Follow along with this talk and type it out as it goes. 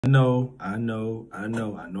I know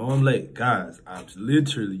I'm late. Guys, I'm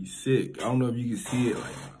literally sick. I don't know if you can see it.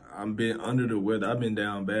 Like, I've been under the weather. I've been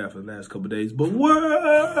down bad for the last couple of days. But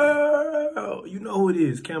whoa, you know who it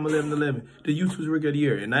is. Cam 1111, the YouTube's Rookie of the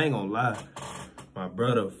Year. And I ain't gonna lie, my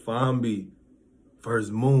brother FOMBI for his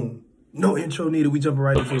moon. No intro needed. We jumping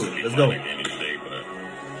right into it. Let's go.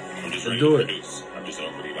 Let's do it. I'm just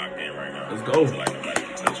overly locked in right now. Let's go.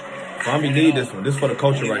 FOMBI need this one. This for the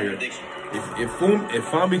culture right here. If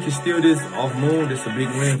FOMBI can steal this off moon, this is a big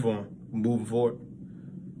win for him moving forward.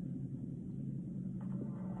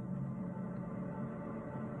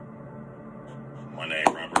 My name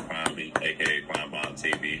Robert FOMBI, aka FOMBI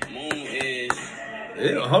TV. Moon is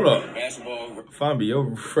hold up. Basketball. FOMBI,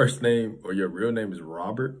 your first name or your real name is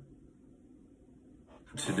Robert?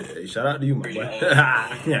 Hey, shout out to you, my boy.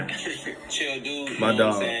 Yeah. Chill dude. My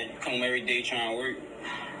dog. Come every day trying to work.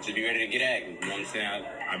 To be ready to get active, you know what I'm saying?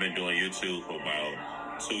 I've been doing YouTube for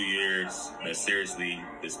about 2 years, but seriously,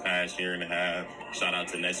 this past year and a half. Shout out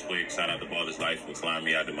to Netflix, shout out to Ballers Life for flying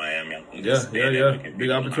me out to Miami. Yeah. Big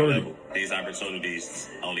opportunity. These opportunities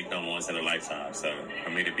only come once in a lifetime, so for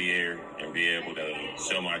me to be here and be able to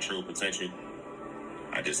show my true potential,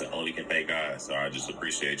 I just only can thank God. So I just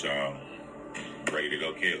appreciate y'all. Ready to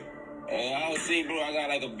go kill. I would say, bro, I got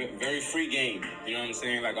like a very free game. You know what I'm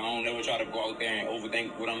saying? Like, I don't ever try to go out there and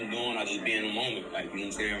overthink what I'm doing. I just be in the moment. Like, you know what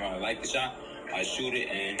I'm saying? If I like the shot, I shoot it,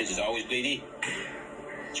 and just always play D.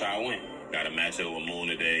 Try to win. Got a matchup with Moon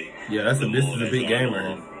today. Yeah, this is a big game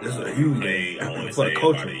right here. This is a huge game for the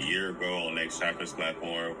culture. About a year ago on Next Chapter's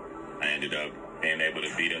platform, I ended up being able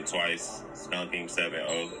to beat him twice, skunking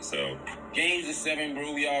 7-0. So, games is 7,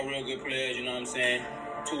 bro. We all real good players, you know what I'm saying?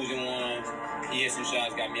 2s and 1s. He had some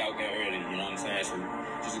shots, got me out there early, you know what I'm saying? So,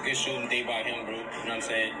 just a good shooting day by him, bro. You know what I'm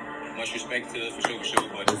saying? Much respect to us for sure.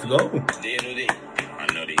 But let's go. Day of the day. I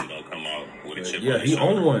know that he's going to come out with a chip on his he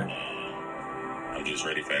shoulder. on one. I'm just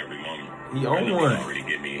ready for every moment. He on one. Already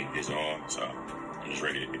get me this all, so I'm just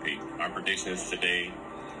ready to compete. My predictions today,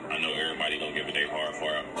 I know everybody going to give it their hard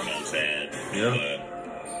for it, you know what I'm saying? Yeah. But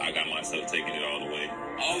I got myself taking it all the way.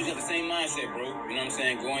 I always got the same mindset, bro. You know what I'm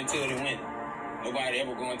saying? Go into it and win. Nobody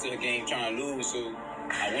ever go into a game trying to lose, so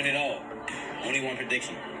I win it all. Only one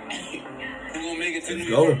prediction. Who gonna make it to New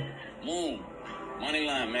York? Moon. Money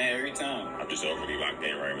line, man, every time. I'm just overly locked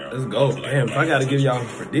in right now. Let's go. Damn, if I gotta give y'all a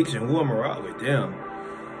prediction, who I'm gonna rock with? Damn.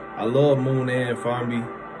 I love Moon and FOMBI.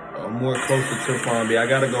 I'm more closer to FOMBI. I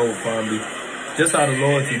gotta go with FOMBI. Just out of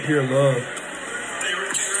loyalty, pure love.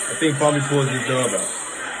 I think FOMBI pulls this dub out.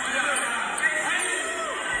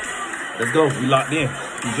 Let's go. We locked in.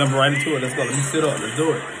 We jumping right into it. Let's go. Let me sit up. Let's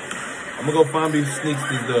do it. I'm gonna go FOMBI sneaks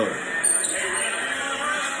this dub.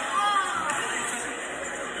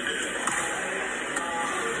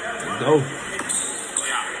 Let's go.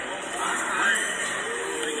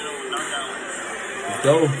 Let's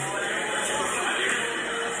go.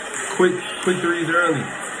 Quick threes early.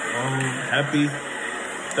 Happy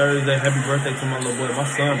Thursday. Happy birthday to my little boy. My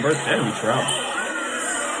son's birthday. We travel.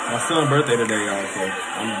 My son's birthday today, y'all, so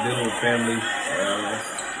I'm dealing with family.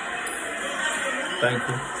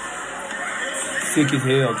 Thankful. Sick as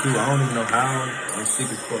hell, too. I don't even know how. I'm sick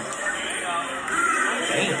as fuck.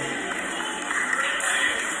 Damn.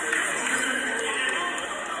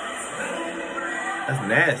 That's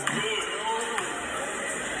nasty.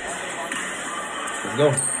 Let's go.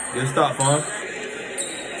 Get a stop, Fawn.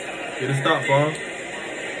 Get a stop, Fawn.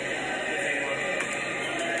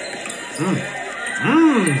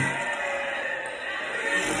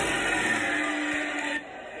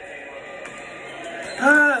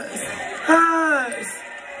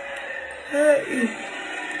 Hey.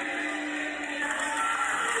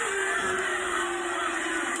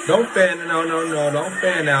 Don't fan, no, don't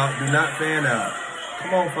fan out. Do not fan out.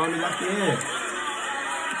 Come on, FOMBI, lock you in.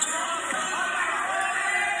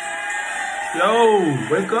 Yo,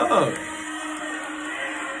 wake up.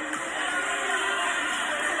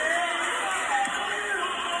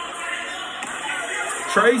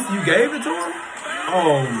 Trace, you gave it to him?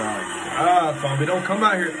 Oh my God, FOMBI, don't come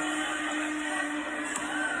out here.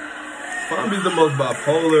 FOMBI's the most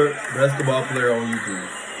bipolar basketball player on YouTube.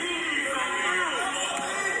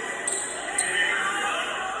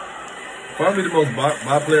 FOMBI the most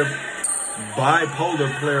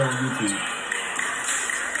bipolar player on YouTube.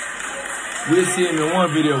 We'll see him in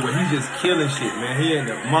one video where he's just killing shit, man. He in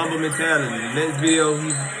the Mamba mentality. The next video,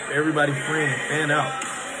 he's everybody friend, fan out.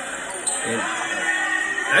 And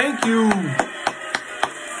thank you.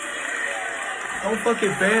 Don't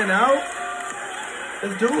fucking fan out.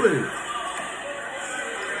 Let's do it.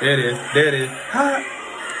 There it is. Ha.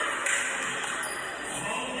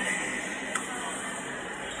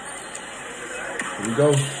 We we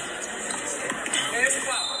go.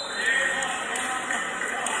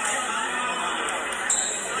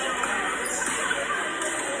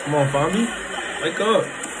 Come on, FOMBI. Wake up.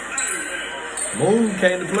 Move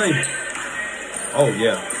came to play. Oh,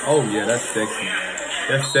 yeah. Oh, yeah, that's sexy.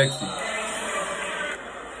 That's sexy.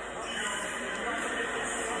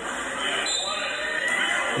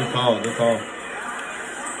 Good call, good call.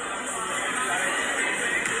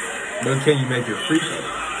 But can you make your free throw? If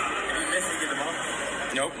you miss it, get the ball.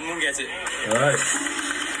 Nope, Moon gets it. All right.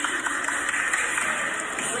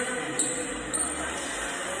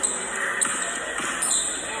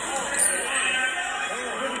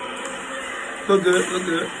 Look good, look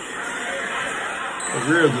good. Look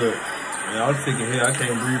real good. Man, I was thinking here, I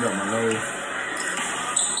can't breathe out my nose.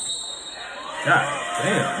 God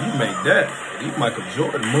damn, you make that. You Michael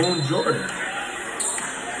Jordan, Moon Jordan.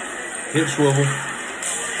 Hip swivel.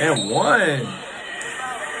 And one.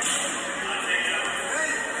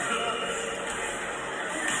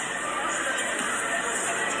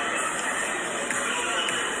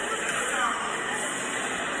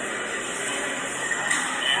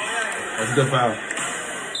 That's a good foul.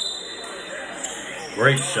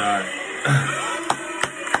 Great shot.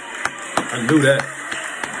 I knew that.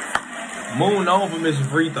 Moon known for missing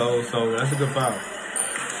free throws, so that's a good foul.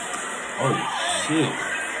 Oh, shit.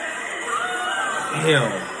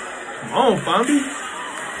 Damn. Come on, FOMBI.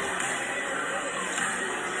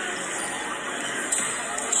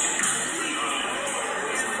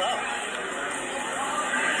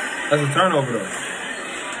 That's a turnover, though.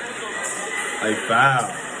 A foul.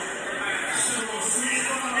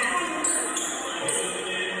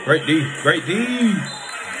 Great D. Great D.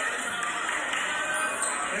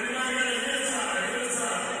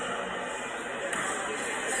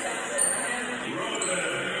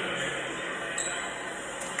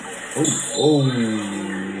 Oh,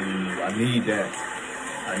 I need that.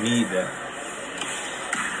 I need that.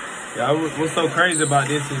 Yeah, what's so crazy about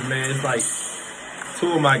this is, man, it's like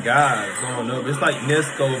two of my guys going up. It's like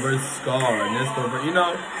Nesco versus Scar. Nesco versus, you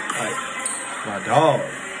know, like my dog.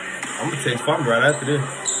 I'm going to text FOMBI right after this.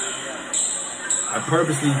 I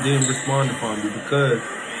purposely didn't respond to FOMBI because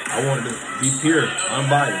I wanted to be pure,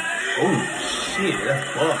 unbiased. Oh, shit, that's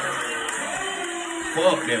fucked.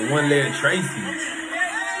 Fuck that one-legged Tracy.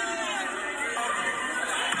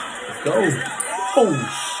 Let's go. Oh,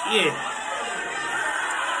 shit.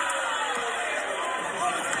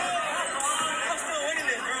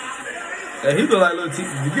 Yeah, he look like little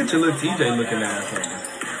TJ. You get your little TJ looking at something.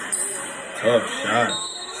 Tough shot.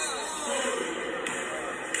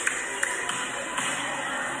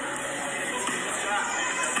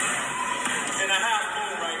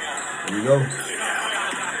 Here we go.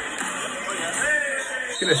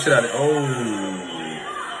 Get that shit out of it. Oh.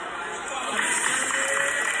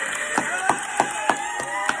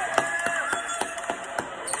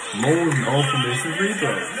 Moon's on for missing free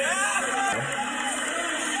throws.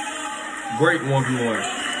 Great 1v1.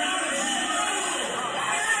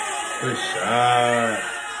 Good shot.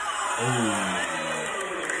 Ooh.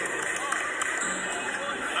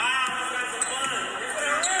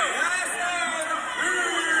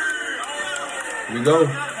 Here we go.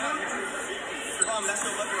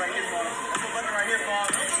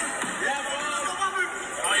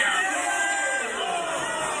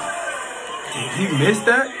 He missed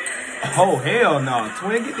that? Oh, hell no.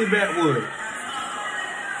 Twin, get the backwood.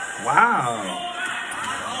 Wow.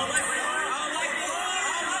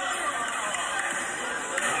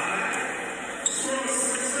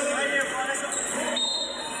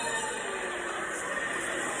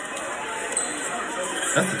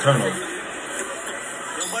 That's the turnover.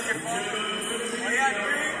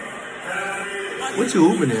 What you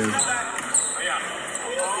hooping in?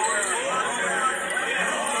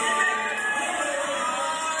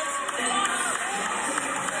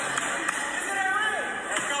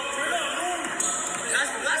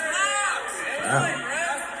 Wow.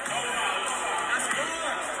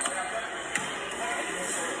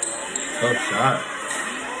 Tough shot.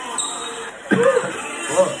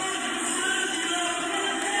 Fuck.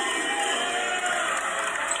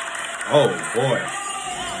 Oh boy.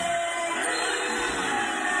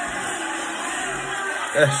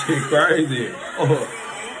 That shit crazy. Oh.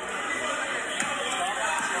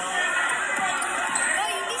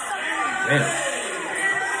 Damn.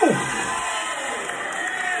 Ooh.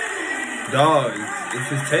 Dog, it's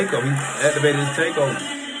his takeover. He activated his takeover.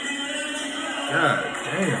 God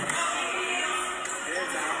damn.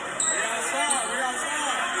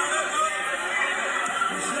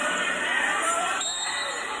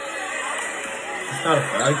 It's not a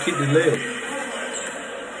foul. He kicked his leg.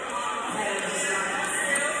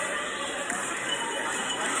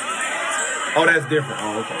 Oh, that's different.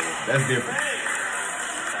 Oh, okay. That's different.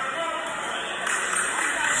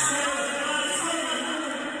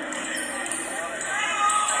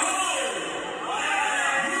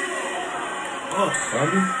 Oh,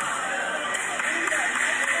 FOMBI.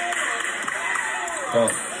 Oh.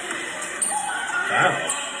 Wow.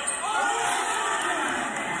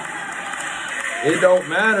 It don't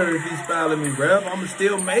matter if he's fouling me, ref. I'ma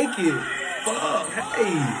still make it. Fuck.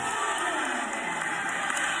 Hey.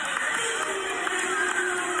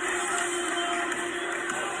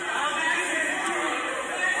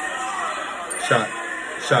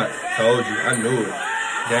 Shot. Told you. I knew it.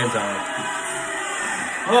 Game time.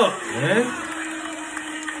 Fuck, man.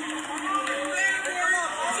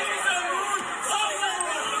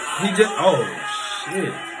 He just, oh,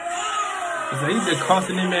 shit. He's just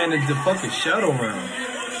costing this man the fucking shuttle round.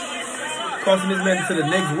 Costing this man to the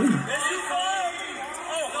next week.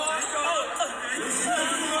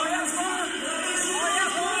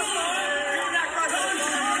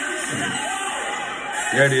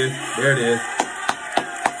 There it is. There it is.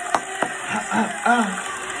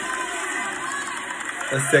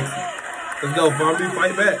 That's sexy. Let's go, FOMBI.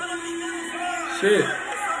 Fight back. Shit.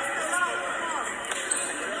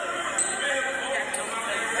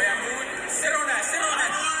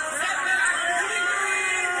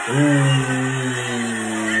 Ooh.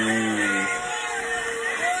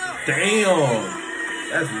 Damn.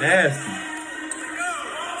 That's nasty.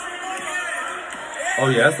 Oh,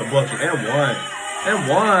 yeah, that's a bucket. And one.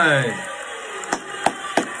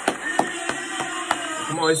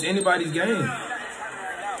 Come on, it's anybody's game.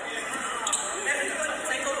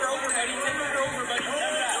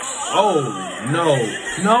 Oh, no.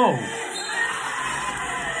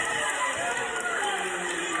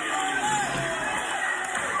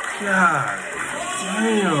 God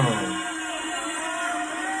damn.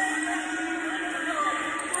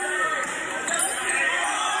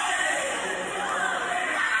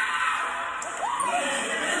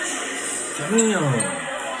 Damn.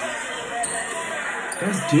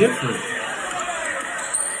 That's different.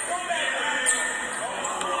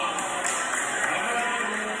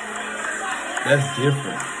 That's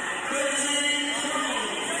different.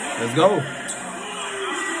 Let's go.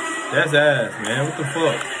 That's ass, man. What the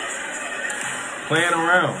fuck? Playing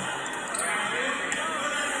around.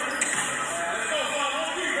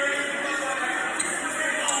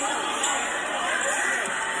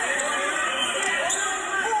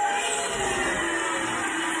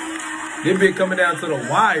 This bitch coming down to the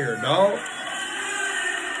wire, dog.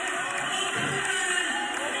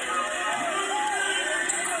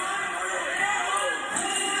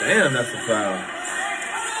 Damn, that's a foul.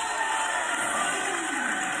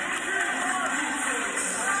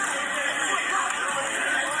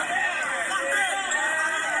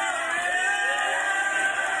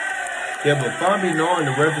 Yeah, but FOMBI knowing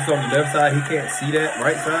the ref is on the left side, he can't see that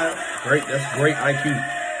right side. Great, that's great IQ.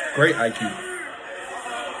 Great IQ.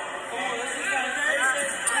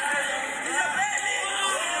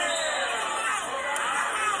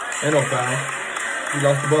 Ain't no foul. He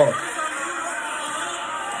lost the ball.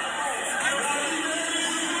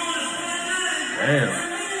 Damn.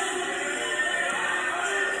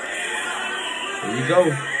 Here we go.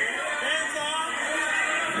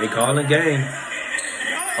 They calling game.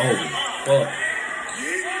 Oh, fuck.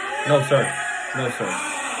 No, sir. No, sir.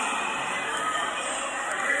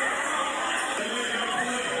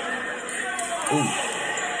 Ooh.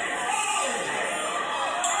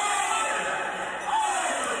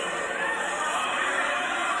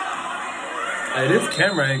 Hey, this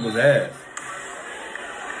camera angle's ass.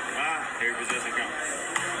 Here possession comes.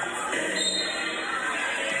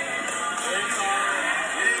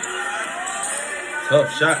 Tough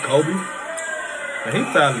shot, Kobe. Man, he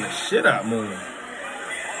fouling the shit out Moon.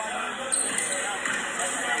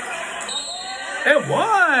 And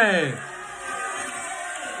one!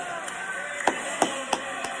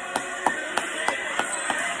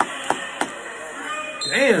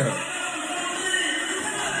 Damn.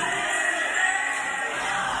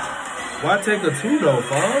 Why take a 2 though,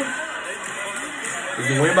 fam? Is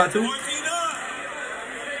he win by 2?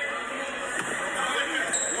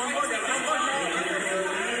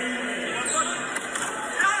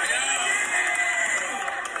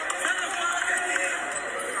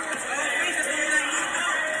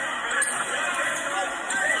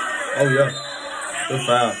 Oh yeah. Good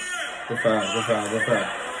foul. Good foul. Good foul. Good foul.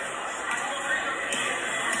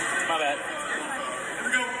 My bad.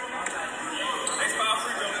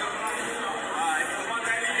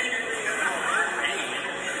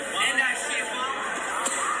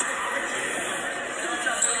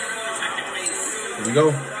 Here we go.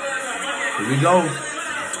 Here we go.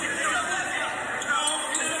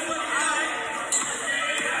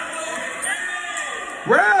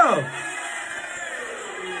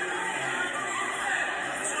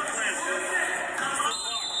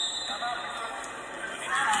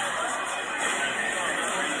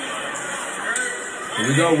 Here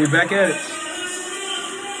we go. We back at it.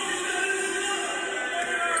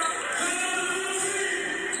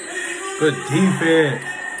 Good defense.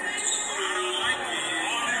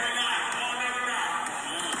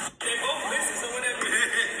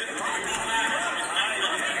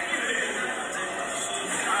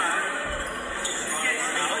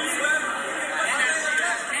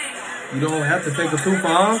 You don't have to take a too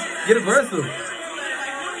far. Get aggressive.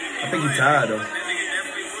 I think he's tired though.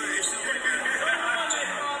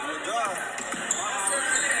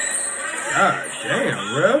 God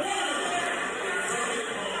damn, ref.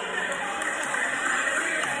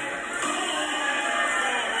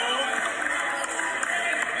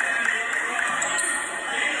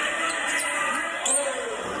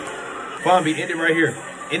 FOMBI, end it right here.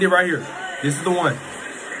 End it right here. This is the one.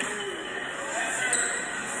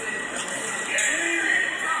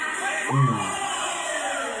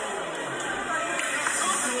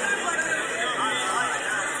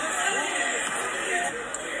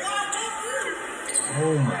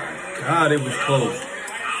 Oh my God, it was close.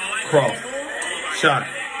 Cross. Shot.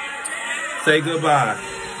 Say goodbye.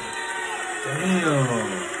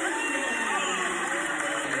 Damn.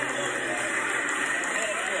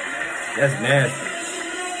 That's nasty.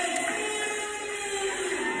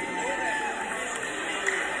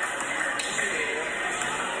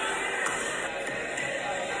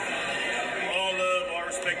 All love, all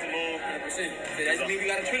respect to Mo. 100%. That means we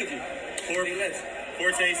got a trilogy.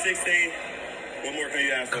 14, 16. What more can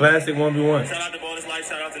you ask for? Classic 1v1. Shout out to Bonus Life.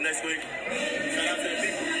 Shout out to next week. Shout out to the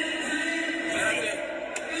people.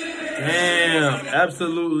 Damn,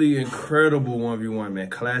 absolutely incredible 1v1, man.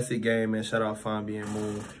 Classic game, man. Shout out FOMBI and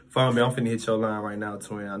Moon. FOMBI, I'm finna hit your line right now,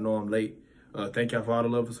 twin. I know I'm late. Thank y'all for all the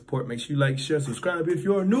love and support. Make sure you like, share, subscribe if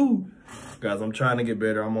you're new. Guys, I'm trying to get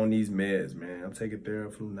better. I'm on these meds, man. I'm taking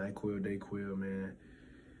therapy, NyQuil, DayQuil, man.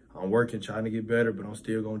 I'm working, trying to get better, but I'm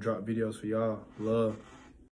still gonna drop videos for y'all. Love.